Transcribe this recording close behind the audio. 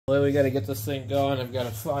Well, we got to get this thing going. I've got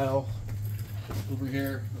a file over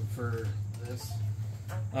here for this.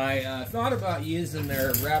 I thought about using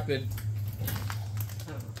their rapid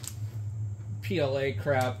PLA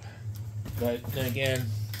crap, but then again,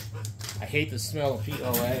 I hate the smell of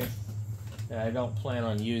PLA, and I don't plan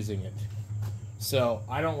on using it. So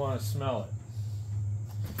I don't want to smell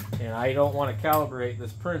it, and I don't want to calibrate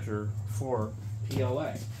this printer for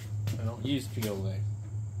PLA. I don't use PLA.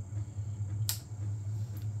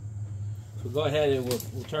 So go ahead and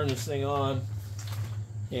we'll turn this thing on,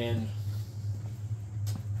 and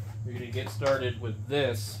we're going to get started with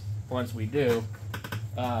this once we do.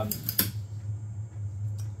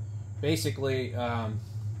 Basically, I'm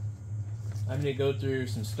going to go through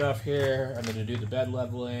some stuff here. I'm going to do the bed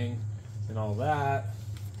leveling and all that.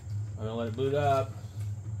 I'm going to let it boot up.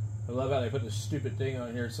 I love how they put this stupid thing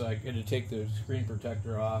on here so I get to take the screen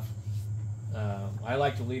protector off. I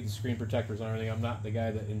like to leave the screen protectors on everything. I'm not the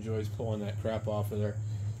guy that enjoys pulling that crap off of there.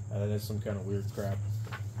 That's some kind of weird crap.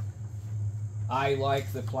 I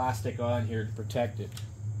like the plastic on here to protect it,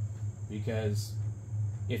 because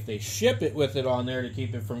if they ship it with it on there to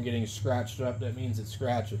keep it from getting scratched up, that means it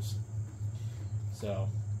scratches. So,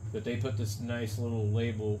 but they put this nice little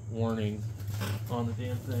label warning on the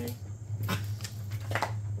damn thing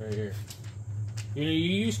right here. You know, you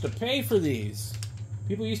used to pay for these.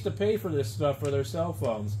 People used to pay for this stuff for their cell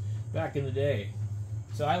phones back in the day.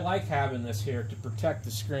 So I like having this here to protect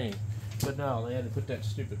the screen. But no, they had to put that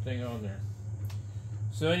stupid thing on there.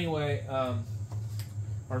 So anyway,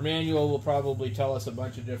 our manual will probably tell us a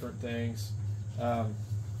bunch of different things.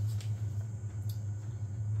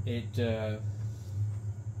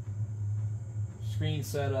 Screen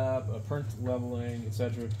setup, print leveling,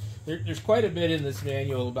 etc. There's quite a bit in this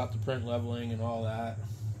manual about the print leveling and all that.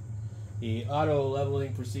 The auto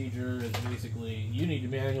leveling procedure is basically you need to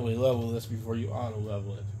manually level this before you auto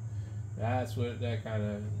level it. That's what that kind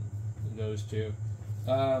of goes to.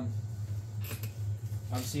 I'm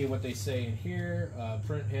seeing what they say in here.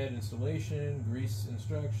 Print head installation, grease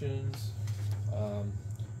instructions.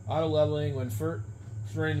 Auto leveling, when first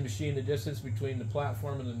running the machine, the distance between the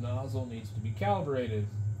platform and the nozzle needs to be calibrated.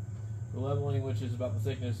 The leveling, which is about the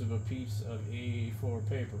thickness of a piece of A4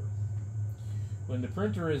 paper. When the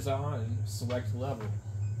printer is on, select level.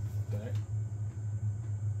 Okay.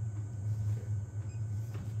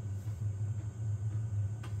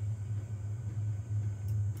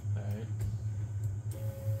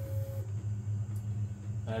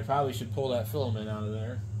 I probably should pull that filament out of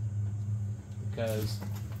there, because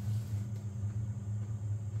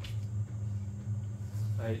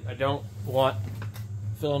I don't want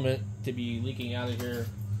filament to be leaking out of here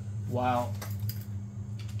while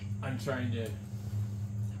I'm trying to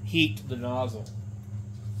heat the nozzle.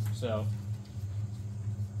 So,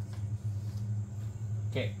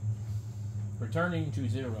 okay, returning to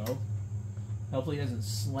 0. Hopefully it doesn't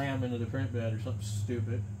slam into the print bed or something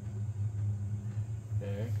stupid.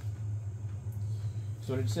 Okay.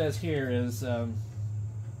 So what it says here is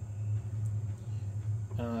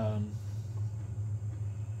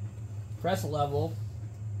press level.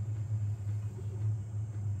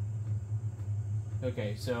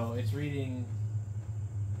 Okay, so it's reading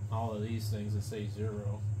all of these things that say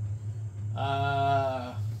 0.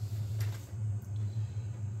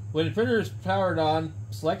 When the printer is powered on,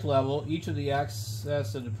 select level. Each of the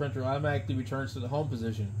axes of the printer automatically returns to the home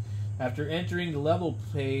position. After entering the level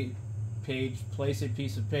page, place a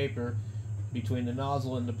piece of paper between the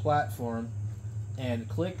nozzle and the platform and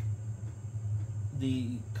click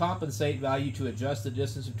the compensate value to adjust the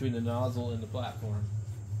distance between the nozzle and the platform.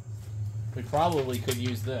 We probably could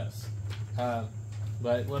use this,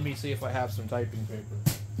 but let me see if I have some typing paper.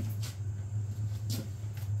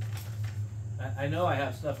 I know I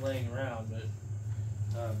have stuff laying around, but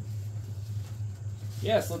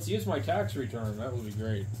yes, let's use my tax return. That would be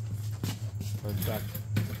great. In fact,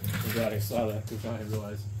 I'm glad I saw that because I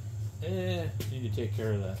realized, need to take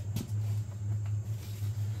care of that.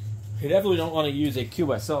 You definitely don't want to use a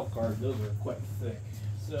QSL card. Those are quite thick.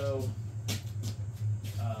 So,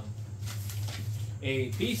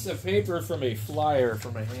 a piece of paper from a flyer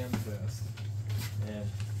from a handfest. And,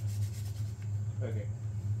 okay.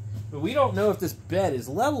 But we don't know if this bed is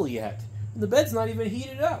level yet. And the bed's not even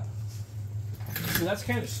heated up. So that's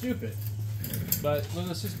kind of stupid. But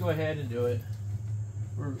let's just go ahead and do it.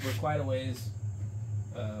 We're quite a ways.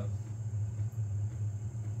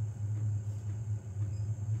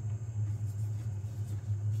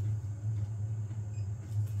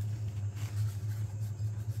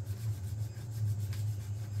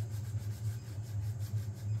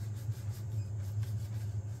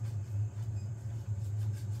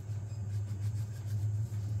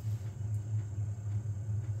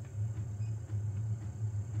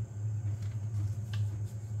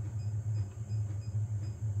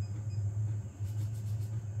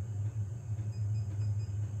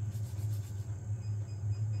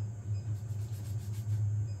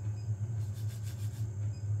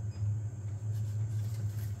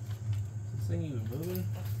 thing even moving?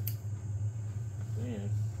 Man.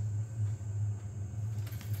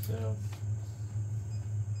 So.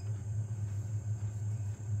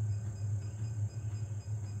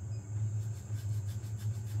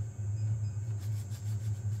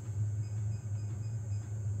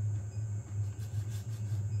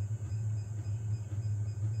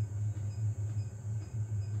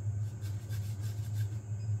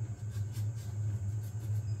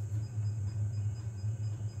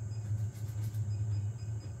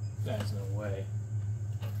 There's no way.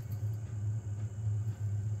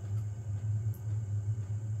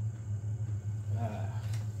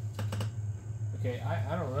 Okay,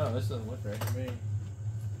 I don't know. This doesn't look right to me.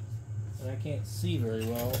 And I can't see very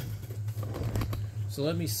well. So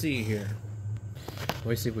let me see here. Let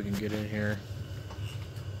me see if we can get in here.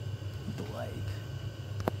 The light.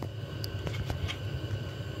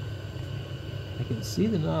 I can see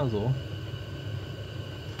the nozzle.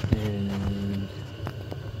 And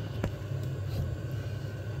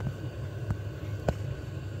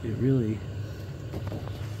it really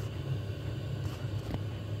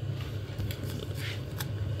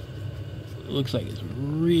looks like it's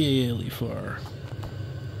really far.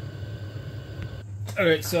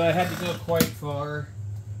 Alright, so I had to go quite far.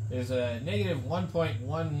 There's a negative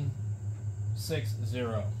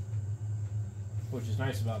 1.160. Which is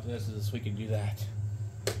nice about this is we can do that.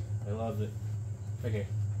 I love it. Okay.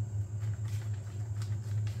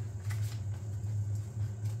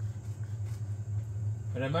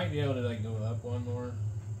 And I might be able to like go up one more.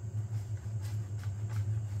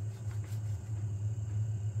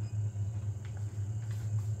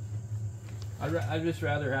 I'd just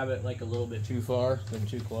rather have it like a little bit too far than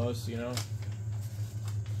too close, you know?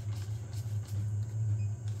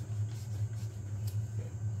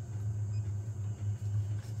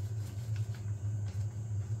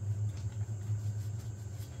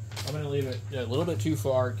 I'm going to leave it a little bit too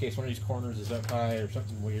far in case one of these corners is up high or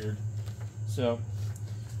something weird. So,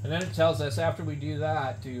 and then it tells us after we do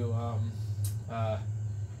that to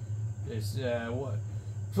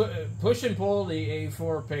push and pull the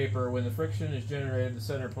A4 paper. When the friction is generated, the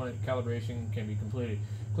center point calibration can be completed.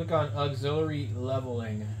 Click on auxiliary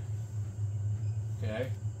leveling. Okay.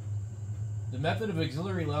 The method of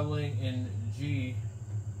auxiliary leveling in G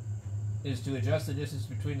is to adjust the distance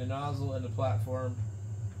between the nozzle and the platform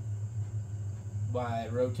by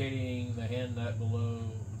rotating the hand nut below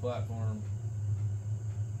the platform.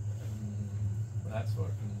 That's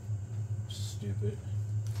fucking stupid.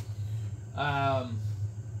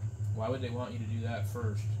 Why would they want you to do that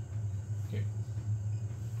first? Okay.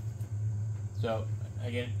 So,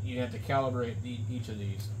 again, you have to calibrate each of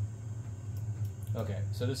these. Okay,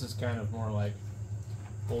 so this is kind of more like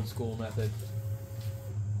old school method.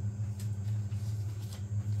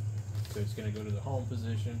 So it's going to go to the home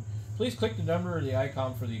position. Please click the number or the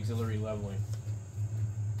icon for the auxiliary leveling.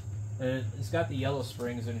 And it's got the yellow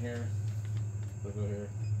springs in here. We'll go here.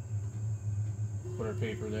 Put our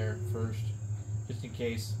paper there first, just in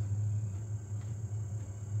case.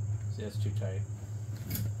 See, that's too tight.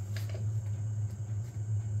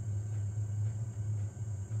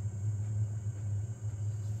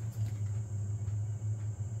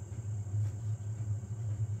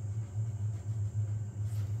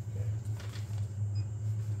 Okay.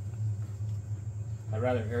 I'd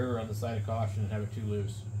rather err on the side of caution and have it too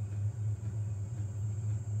loose.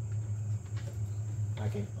 I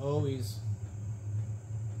can always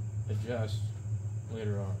adjust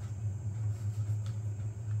later on.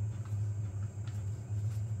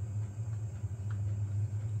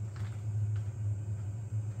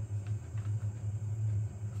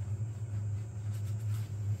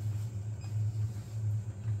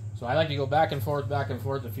 So I like to go back and forth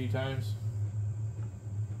a few times.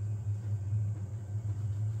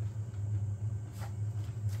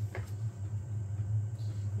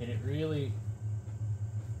 And it really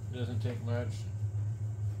doesn't take much.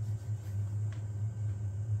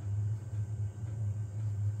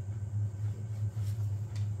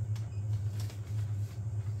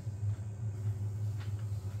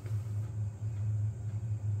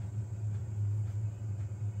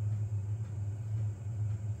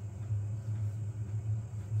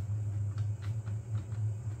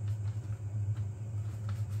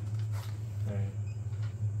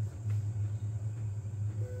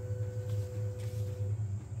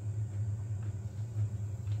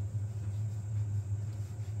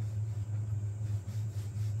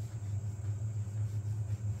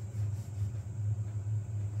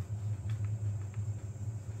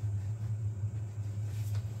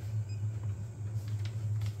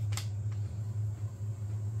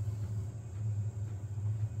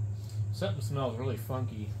 Something smells really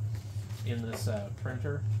funky. in this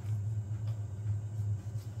printer,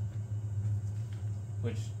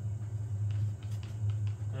 which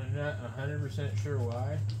I'm not 100% sure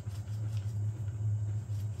why.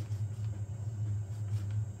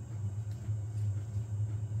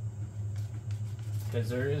 Because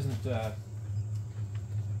there isn't, the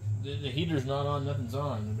heater's not on, nothing's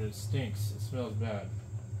on, but it stinks. It smells bad.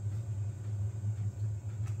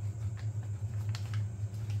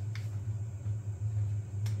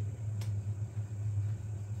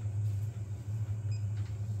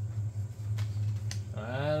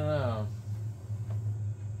 I don't know.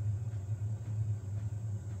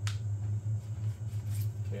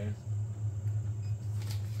 Okay.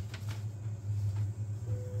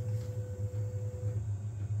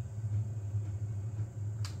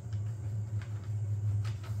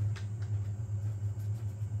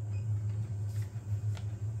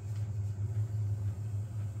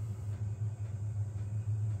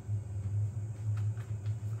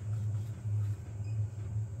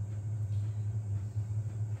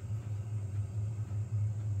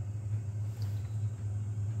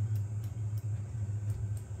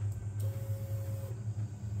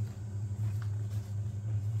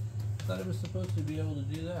 I thought it was supposed to be able to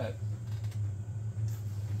do that.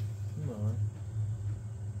 Come on.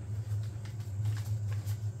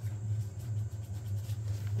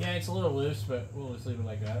 Yeah, it's a little loose, but we'll just leave it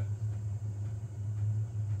like that.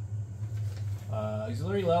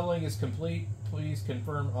 Auxiliary leveling is complete. Please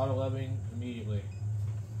confirm auto leveling immediately.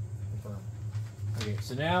 Confirm. Okay,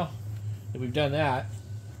 so now that we've done that,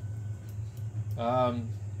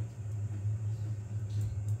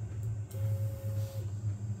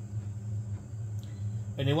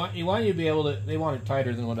 and they want you to be able to. They want it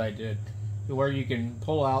tighter than what I did, to where you can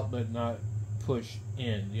pull out but not push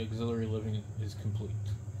in. The auxiliary leveling is complete.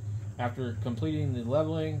 After completing the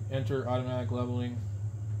leveling, enter automatic leveling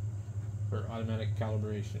or automatic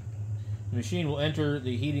calibration. The machine will enter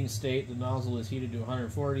the heating state. The nozzle is heated to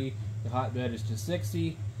 140. The hotbed is to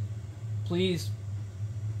 60. Please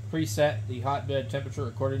preset the hotbed temperature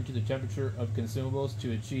according to the temperature of consumables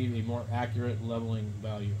to achieve a more accurate leveling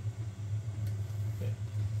value. Okay.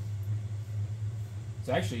 It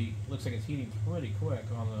actually looks like it's heating pretty quick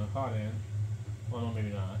on the hot end. Well, no, maybe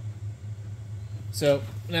not. So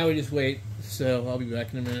now we just wait. So I'll be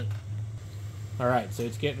back in a minute. All right, so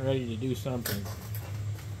it's getting ready to do something.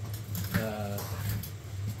 Let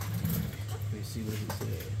me see what it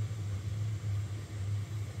says.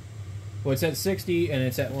 Well, it's at 60 and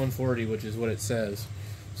it's at 140, which is what it says.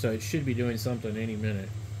 So it should be doing something any minute.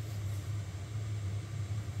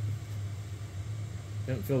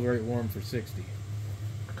 Doesn't feel very warm for 60.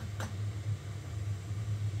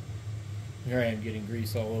 Here I am getting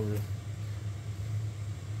grease all over.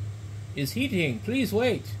 Is heating. Please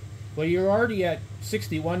wait. Well, you're already at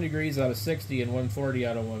 61 degrees out of 60 and 140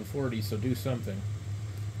 out of 140, so do something.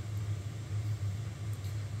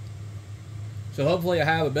 So hopefully I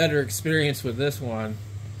have a better experience with this one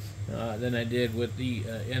than I did with the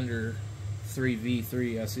Ender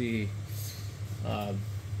 3V3 SE.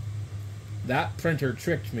 That printer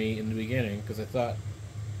tricked me in the beginning because I thought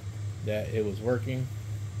that it was working.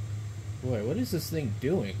 Boy, what is this thing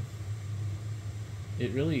doing?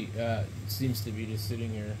 It really seems to be just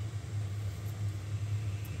sitting here.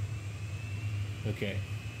 Okay.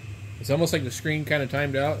 It's almost like the screen kind of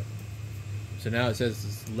timed out. So now it says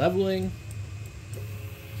it's leveling.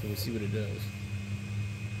 So we'll see what it does.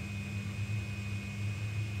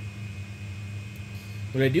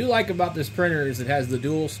 What I do like about this printer is it has the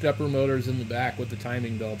dual stepper motors in the back with the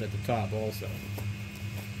timing belt at the top also.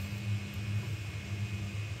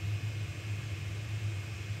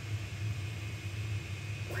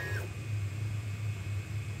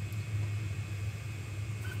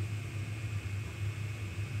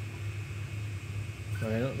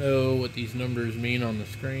 I don't know what these numbers mean on the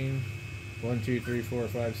screen. 1, 2, 3, 4,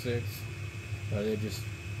 5, 6.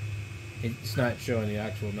 It's not showing the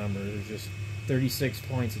actual number. There's just 36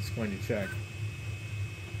 points it's going to check.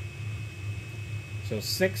 So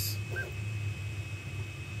 6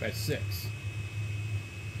 by 6.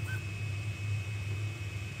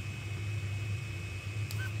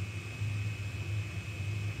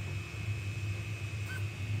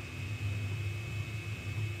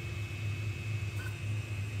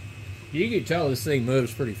 You can tell this thing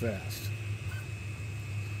moves pretty fast.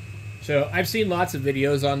 So I've seen lots of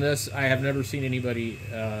videos on this. I have never seen anybody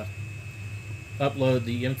upload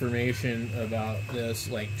the information about this,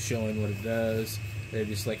 like showing what it does. They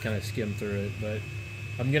just like kind of skim through it. But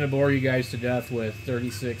I'm going to bore you guys to death with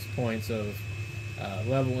 36 points of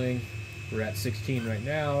leveling. We're at 16 right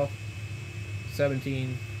now.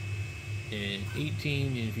 17. and 18,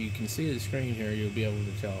 and if you can see the screen here, you'll be able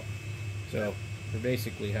to tell. So we're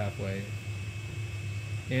basically halfway.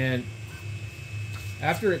 And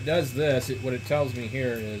after it does this, what it tells me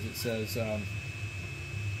here is it says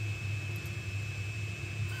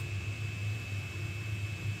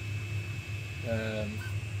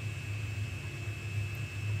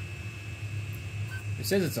it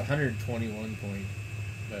says it's 121 point,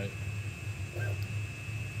 but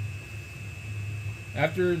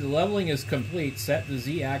after the leveling is complete, set the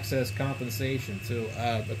Z-axis compensation. So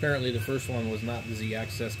apparently the first one was not the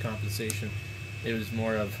Z-axis compensation. It was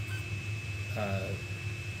more of, I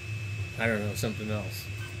don't know, something else.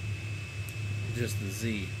 Just the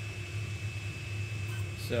Z.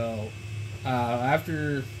 So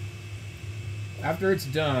after it's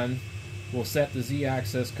done, we'll set the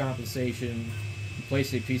Z-axis compensation.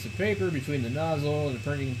 Place a piece of paper between the nozzle and the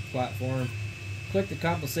printing platform. Click the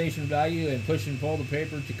compensation value and push and pull the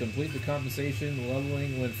paper to complete the compensation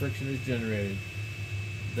leveling when friction is generated.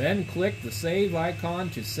 Then click the save icon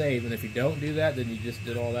to save, and if you don't do that, then you just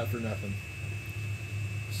did all that for nothing.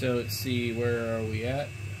 So let's see, where are we at?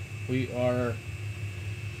 We are,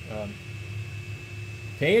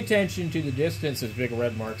 pay attention to the distance, as big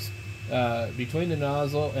red marks, between the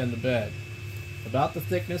nozzle and the bed. About the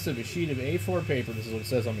thickness of a sheet of A4 paper, this is what it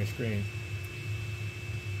says on my screen.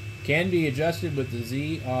 Can be adjusted with the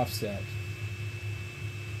Z offset.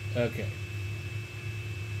 Okay.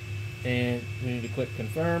 And we need to click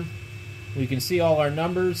confirm. We can see all our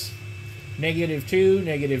numbers. -2,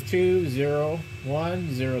 -2, 0,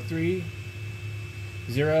 1, 0, 3,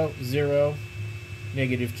 0, 0,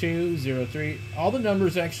 -2, 0, 3. All the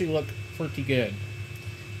numbers actually look pretty good.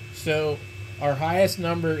 So our highest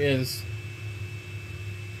number is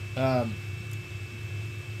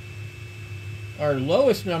our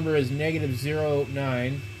lowest number is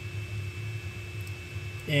 -0.9,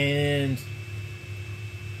 and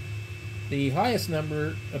the highest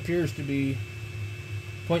number appears to be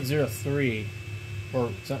 0.03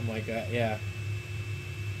 or something like that. Yeah.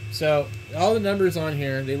 So all the numbers on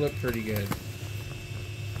here, they look pretty good.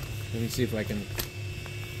 Let me see if I can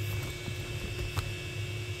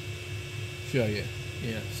show you.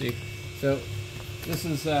 Yeah, see? So this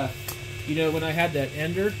is, you know, when I had that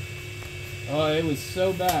ender, oh, it was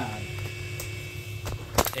so bad.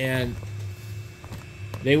 And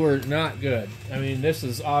they were not good. I mean, this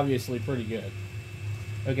is obviously pretty good.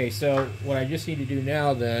 Okay, so what I just need to do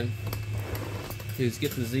now then is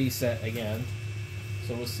get the Z set again.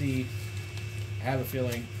 So we'll see. I have a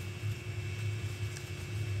feeling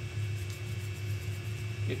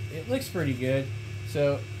it looks pretty good.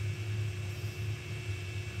 So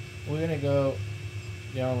we're going to go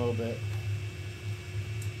down a little bit.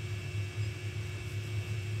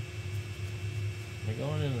 Am I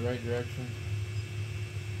going in the right direction?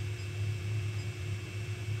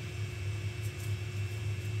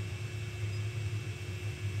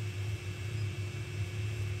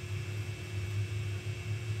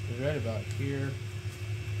 It's right about here.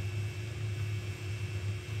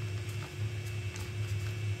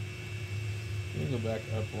 Let me go back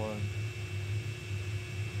up one.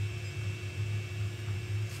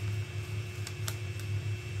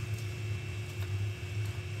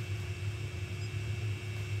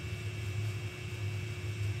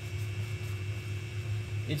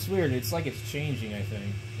 It's weird. It's like it's changing, I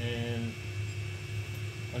think. And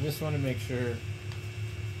I just want to make sure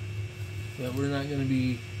that we're not going to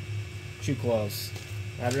be too close.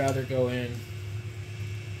 I'd rather go in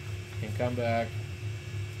and come back.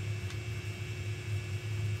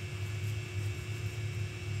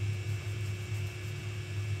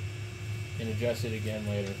 And adjust it again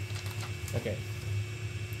later. Okay.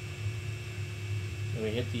 Then we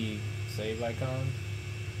hit the save icon.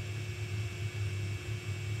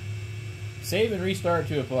 Save and restart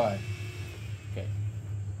to apply. Okay.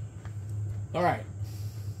 Alright.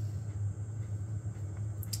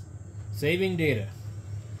 Saving data.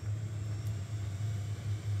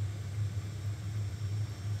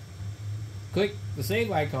 Click the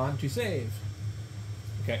save icon to save.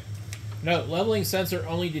 Okay. Note, leveling sensor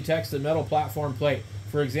only detects the metal platform plate.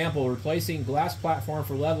 For example, replacing glass platform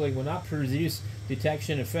for leveling will not produce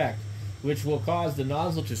detection effect, which will cause the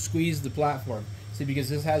nozzle to squeeze the platform. See, because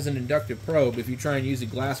this has an inductive probe, if you try and use a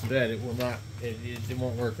glass bed, it will not, it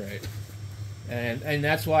won't work right. And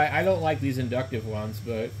that's why I don't like these inductive ones,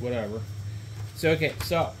 but whatever. So, okay,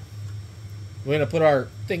 so we're going to put our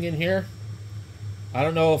thing in here. I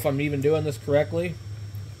don't know if I'm even doing this correctly.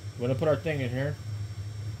 We're going to put our thing in here.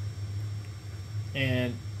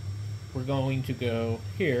 And we're going to go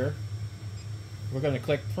here. We're going to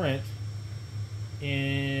click print.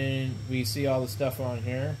 And we see all the stuff on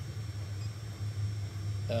here.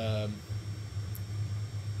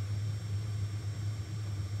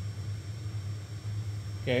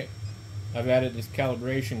 Okay, I've added this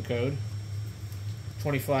calibration code.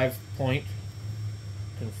 25 point.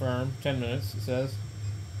 Confirm. 10 minutes, it says.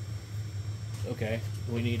 Okay,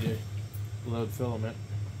 we need to load filament.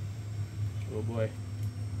 Oh boy.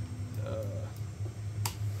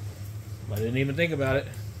 I didn't even think about it.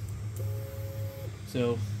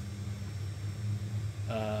 So,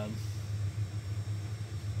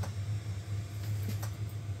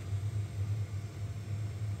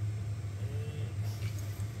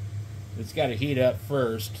 it's got to heat up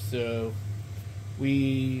first, so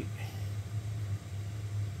we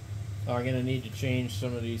are going to need to change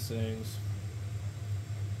some of these things.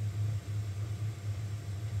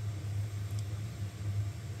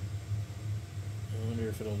 I wonder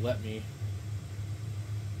if it'll let me.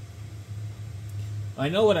 I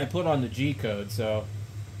know what I put on the G code, so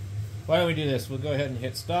why don't we do this? We'll go ahead and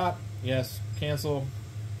hit stop. Yes, cancel.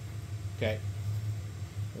 Okay.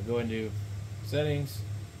 We'll go into settings.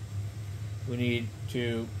 We need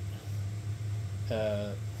to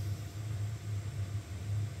go.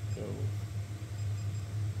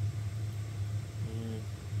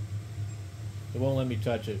 It won't let me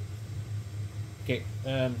touch it. Okay,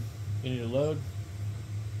 you need to load.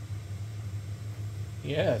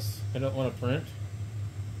 Yes, I don't want to print.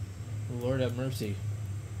 Lord have mercy.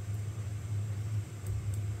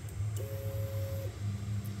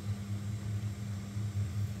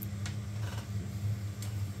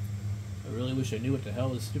 I really wish I knew what the hell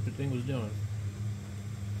this stupid thing was doing.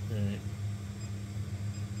 Alright.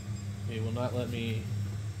 It will not let me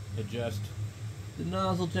adjust the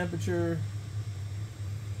nozzle temperature.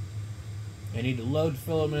 I need to load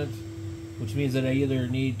filament, which means that I either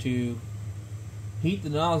need to heat the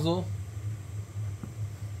nozzle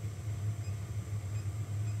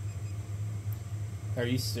Are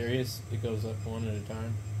you serious? It goes up one at a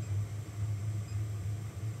time?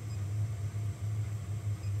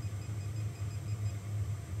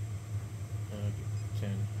 Okay,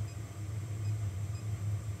 10.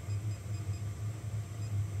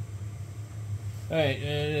 Alright,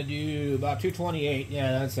 do about 228.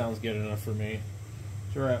 Yeah, that sounds good enough for me.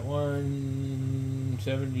 So we're at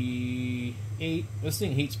 178. This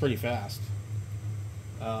thing heats pretty fast.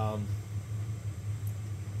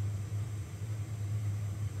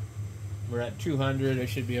 We're at 200. I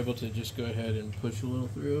should be able to just go ahead and push a little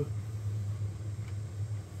through.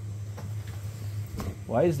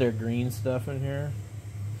 Why is there green stuff in here?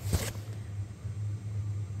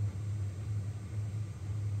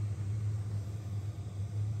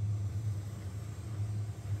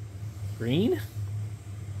 Green?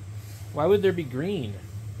 Why would there be green?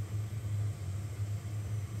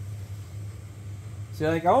 See,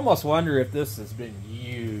 like, I almost wonder if this has been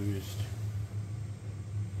used.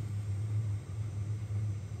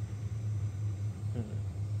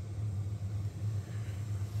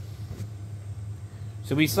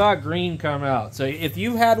 So we saw green come out. So if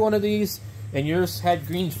you had one of these and yours had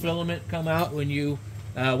green filament come out when you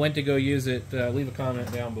went to go use it, leave a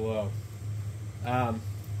comment down below. I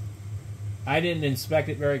didn't inspect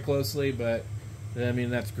it very closely, but I mean,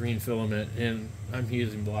 that's green filament, and I'm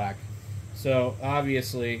using black. So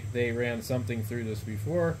obviously they ran something through this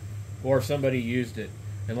before, or somebody used it.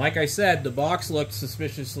 And like I said, the box looked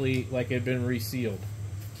suspiciously like it had been resealed.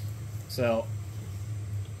 So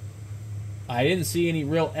I didn't see any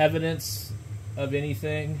real evidence of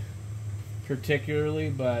anything particularly,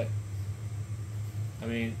 but I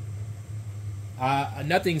mean,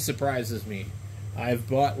 nothing surprises me. I've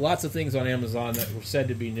bought lots of things on Amazon that were said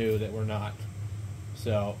to be new that were not.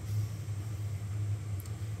 So,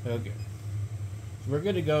 okay. So we're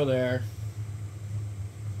good to go there.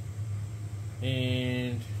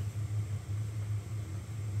 And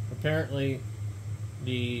apparently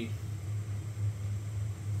the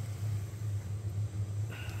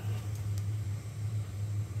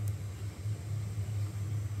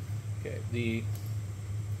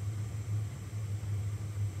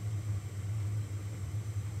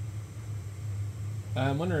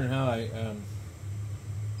I'm wondering how I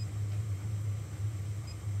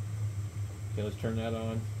okay, let's turn that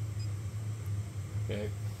on. Okay.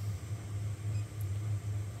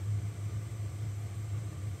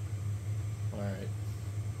 Alright.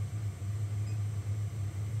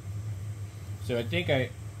 So I think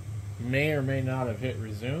I may or may not have hit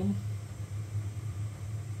resume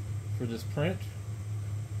for this print.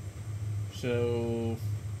 So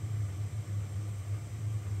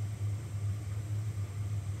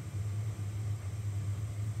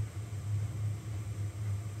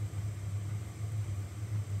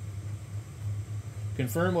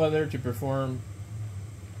confirm whether to perform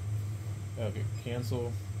Okay,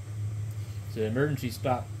 cancel. So emergency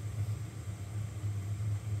stop.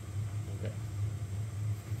 Okay.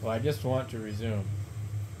 Well, I just want to resume.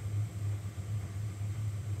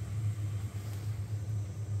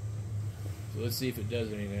 So let's see if it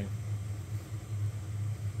does anything.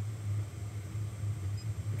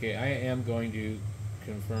 Okay, I am going to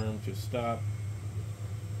confirm to stop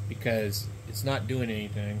because it's not doing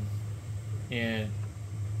anything. And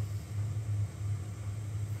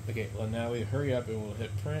okay, well now we hurry up and we'll hit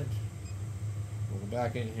print. We'll go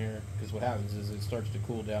back in here because what happens is it starts to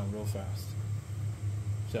cool down real fast.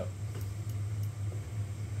 So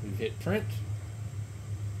we hit print.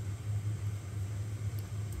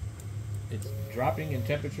 It's dropping in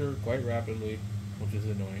temperature quite rapidly, which is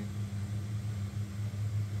annoying.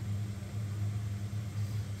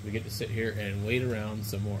 So we get to sit here and wait around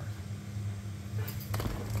some more.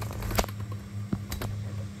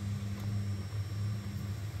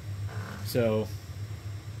 So,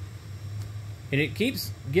 and it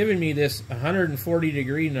keeps giving me this 140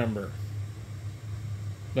 degree number.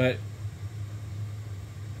 But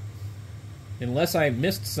unless I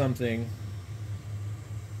missed something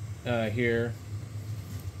here,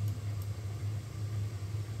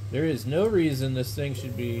 there is no reason this thing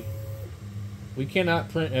should be. We cannot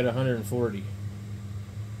print at 140.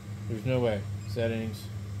 There's no way. Settings.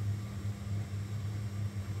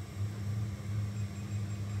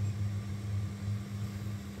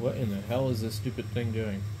 What in the hell is this stupid thing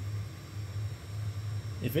doing?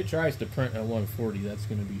 If it tries to print at 140, that's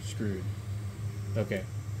going to be screwed. Okay.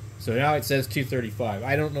 So now it says 235.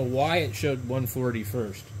 I don't know why it showed 140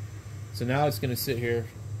 first. So now it's going to sit here.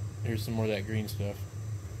 Here's some more of that green stuff.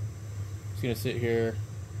 It's going to sit here.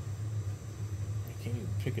 I can't even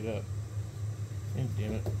pick it up. God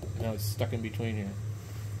damn it. Now it's stuck in between here.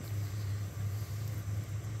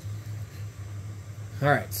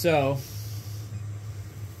 Alright, so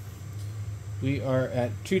we are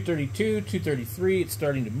at 232, 233. It's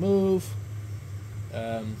starting to move.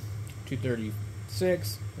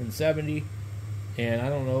 236 and 70. And I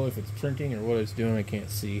don't know if it's printing or what it's doing. I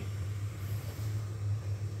can't see.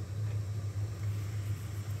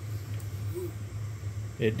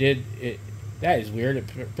 It did. That is weird. It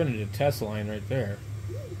printed a test line right there.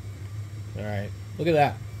 Alright. Look at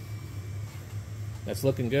that. That's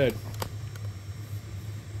looking good.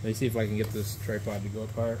 Let me see if I can get this tripod to go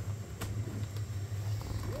up higher.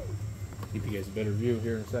 Give you guys a better view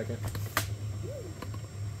here in a second.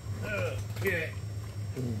 Okay.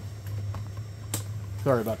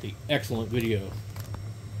 Sorry about the excellent video.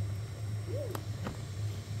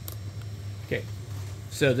 Okay.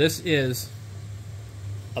 So this is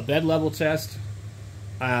a bed level test.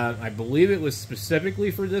 I believe it was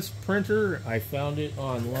specifically for this printer. I found it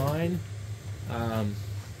online.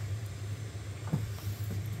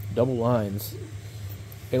 Double lines.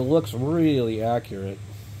 It looks really accurate.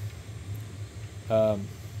 The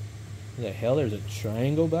hell, there's a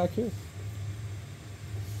triangle back here?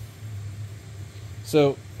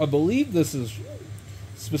 So, I believe this is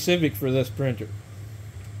specific for this printer.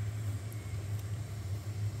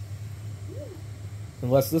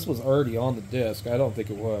 Unless this was already on the disk. I don't think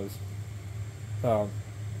it was. I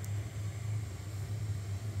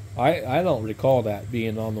don't recall that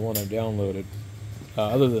being on the one I downloaded.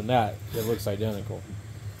 Other than that, it looks identical.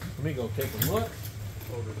 Let me go take a look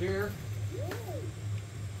over here.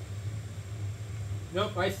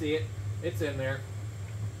 Nope, I see it. It's in there.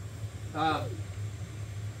 Now,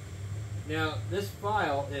 this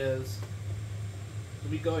file is...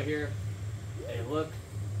 Let me go here and look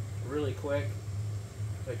really quick.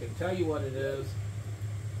 I can tell you what it is.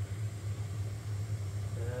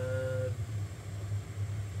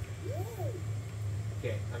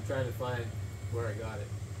 Okay, I'm trying to find where I got it.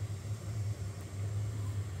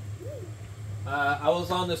 I was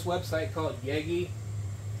on this website called Elegoo,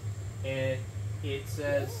 and it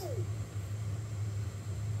says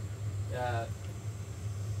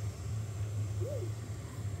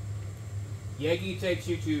Elegoo takes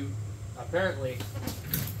you to, apparently,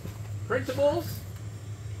 printables.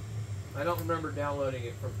 I don't remember downloading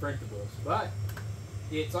it from printables, but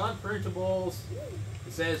it's on printables.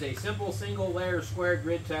 It says a simple single layer square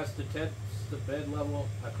grid test to test the bed level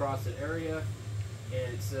across an area,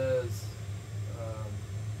 and it says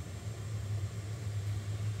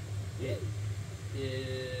it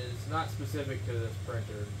is not specific to this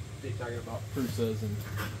printer. They're talking about Prusas and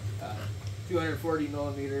 240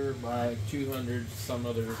 millimeter by 200 some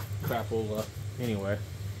other crapola. Anyway,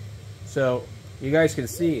 so you guys can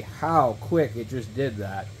see how quick it just did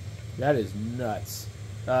that. That is nuts.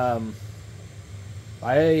 I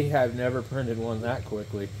have never printed one that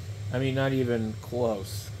quickly. I mean, not even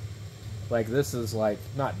close. Like this is like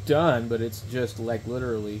not done, but it's just like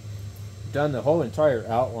literally done the whole entire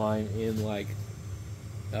outline in like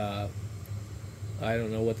I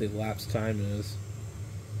don't know what the elapsed time is.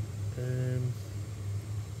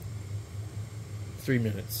 3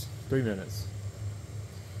 minutes. 3 minutes.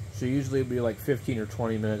 So usually it'd be like 15 or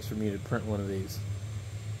 20 minutes for me to print one of these.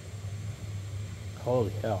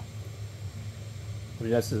 Holy hell. I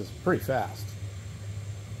mean, that's pretty fast.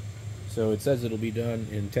 So it says it'll be done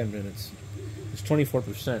in 10 minutes. It's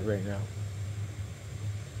 24% right now.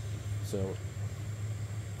 So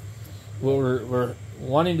what we're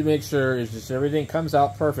wanting to make sure is just everything comes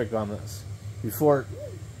out perfect on this before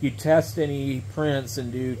you test any prints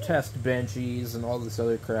and do test benchies and all this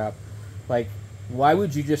other crap. Like, why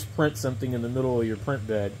would you just print something in the middle of your print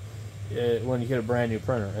bed when you get a brand new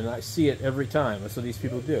printer? And I see it every time. That's what these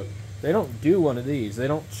people do. They don't do one of these. They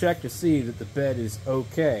don't check to see that the bed is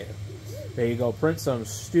okay. They go print some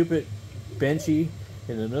stupid benchy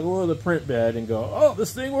in the middle of the print bed and go, oh,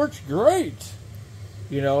 this thing works great.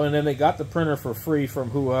 You know, and then they got the printer for free from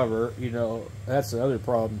whoever. You know, that's the other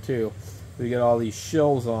problem too. We get all these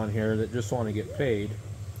shills on here that just want to get paid.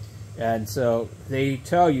 And so they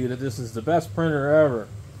tell you that this is the best printer ever.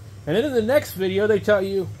 And then in the next video they tell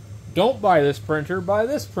you, don't buy this printer, buy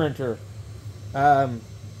this printer. And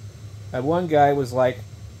one guy was like,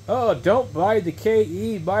 oh, don't buy the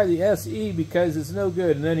KE, buy the SE because it's no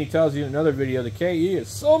good. And then he tells you in another video, the KE is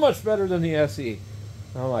so much better than the SE.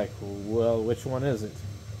 I'm like, well, which one is it?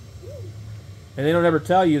 And they don't ever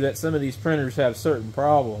tell you that some of these printers have certain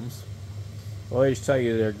problems. Well, they just tell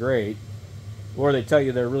you they're great. Or they tell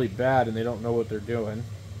you they're really bad and they don't know what they're doing.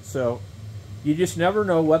 So you just never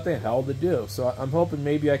know what the hell to do. So I'm hoping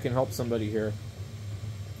maybe I can help somebody here.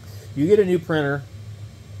 You get a new printer,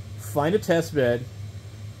 find a test bed,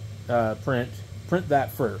 print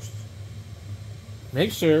that first.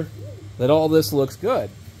 Make sure that all this looks good.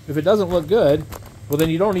 If it doesn't look good, well then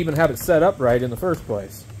you don't even have it set up right in the first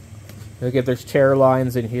place. Look, if there's tear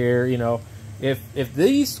lines in here, you know, if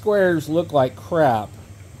these squares look like crap,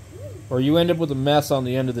 or you end up with a mess on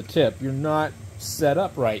the end of the tip, you're not set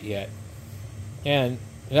up right yet. And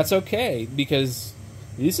that's okay, because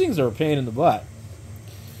these things are a pain in the butt.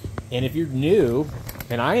 And if you're new,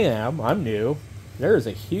 and I'm new, there is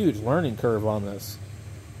a huge learning curve on this.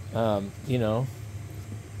 You know,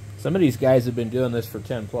 some of these guys have been doing this for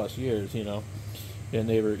 10 plus years, you know, and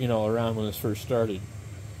they were, you know, around when this first started.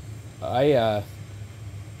 I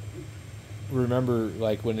remember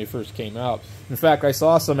like when they first came out. In fact, I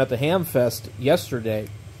saw some at the Ham Fest yesterday.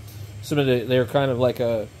 Some of they were kind of like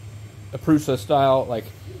a Prusa style, like,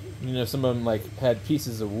 you know, some of them like had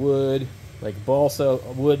pieces of wood, like balsa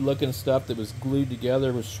wood looking stuff that was glued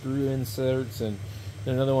together with screw inserts, and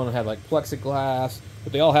another one had like plexiglass,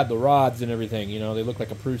 but they all had the rods and everything, you know, they looked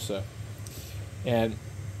like a Prusa. And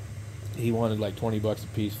he wanted like 20 bucks a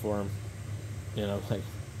piece for them. You know, like,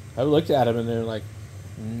 I looked at them and they're like,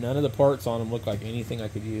 none of the parts on them look like anything I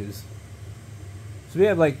could use. So we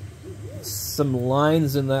have like some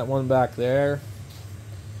lines in that one back there.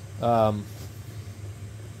 I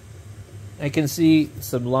can see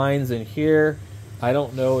some lines in here. I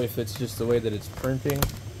don't know if it's just the way that it's printing.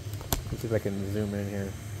 Let's see if I can zoom in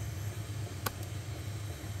here.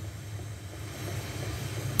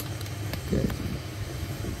 Okay.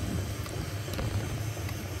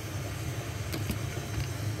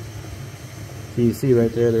 So you see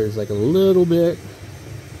right there, there's like a little bit.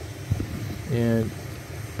 And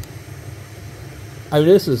I mean,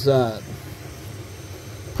 this is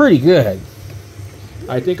pretty good.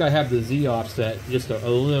 I think I have the Z offset just a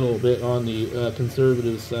little bit on the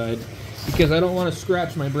conservative side, because I don't want to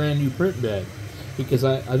scratch my brand new print bed, because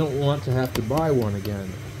I don't want to have to buy one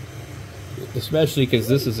again, especially because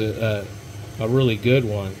this is a really good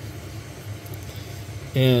one.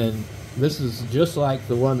 And this is just like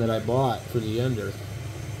the one that I bought for the Ender.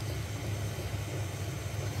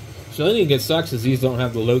 So the only thing that sucks is these don't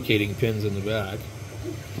have the locating pins in the back.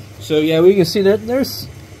 So yeah, we can see that there's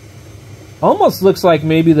almost looks like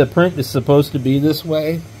maybe the print is supposed to be this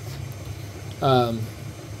way. And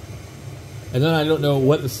then I don't know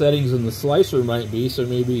what the settings in the slicer might be, so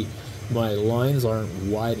maybe my lines aren't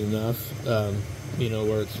wide enough, you know,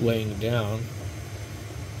 where it's laying down.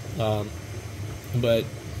 But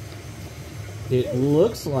it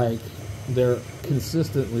looks like they're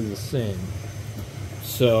consistently the same.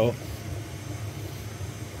 So,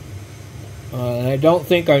 I don't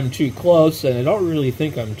think I'm too close, and I don't really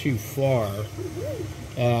think I'm too far.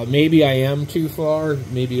 Maybe I am too far.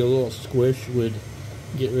 Maybe a little squish would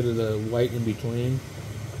get rid of the white in between.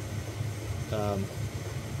 I'm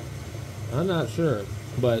not sure,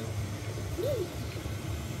 but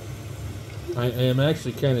I am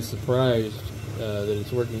actually kind of surprised that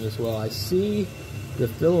it's working this well. I see the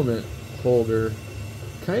filament holder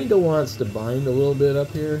kind of wants to bind a little bit up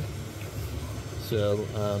here. So,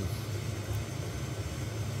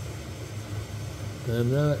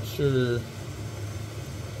 I'm not sure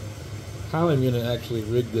how I'm going to actually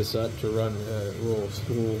rig this up to run a little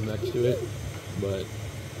spool next to it, but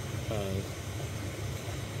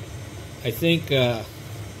I think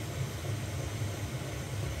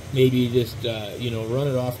maybe just you know, run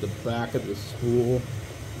it off the back of the spool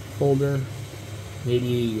holder.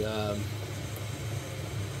 Maybe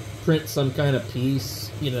print some kind of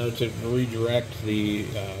piece, you know, to redirect the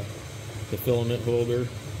filament holder.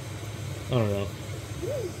 I don't know.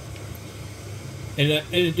 And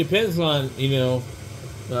it depends on, you know,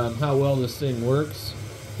 how well this thing works,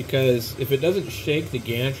 because if it doesn't shake the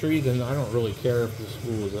gantry, then I don't really care if the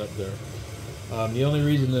spool is up there. The only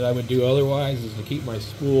reason that I would do otherwise is to keep my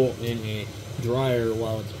spool in a dryer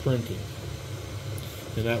while it's printing,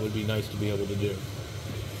 and that would be nice to be able to do.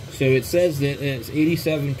 So it says that it's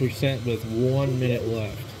 87% with 1 minute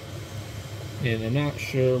left, and I'm not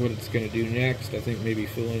sure what it's going to do next. I think maybe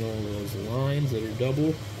fill in all those lines that are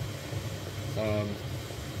double. It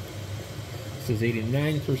says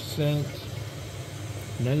 89%,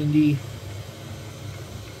 90%.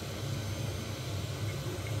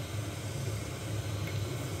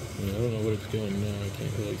 I don't know what it's doing now. I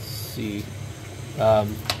can't really see.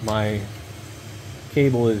 My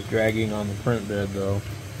cable is dragging on the print bed though,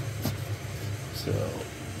 so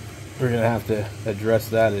we're gonna have to address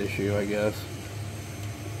that issue, I guess.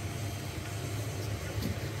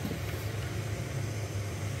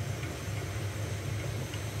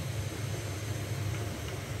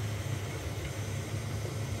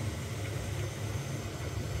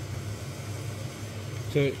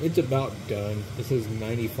 So it's about done. It says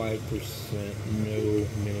 95%, no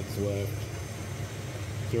minutes left.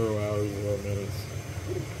 0 hours, 0 minutes.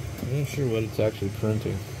 I'm not sure what it's actually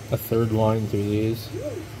printing. A third line through these.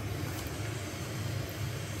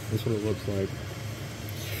 That's what it looks like.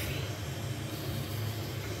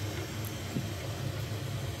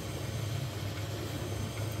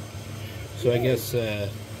 So I guess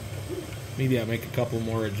maybe I'll make a couple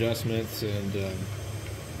more adjustments and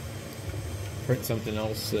print something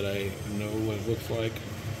else that I know what it looks like.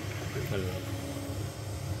 I don't know.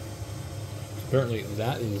 Apparently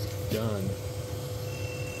that is done.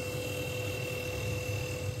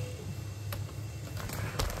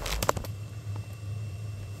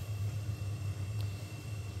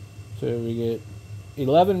 So we get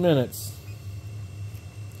 11 minutes.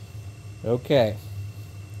 Okay.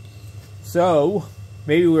 So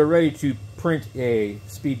maybe we're ready to print a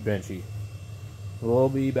speed benchy. We'll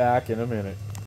be back in a minute.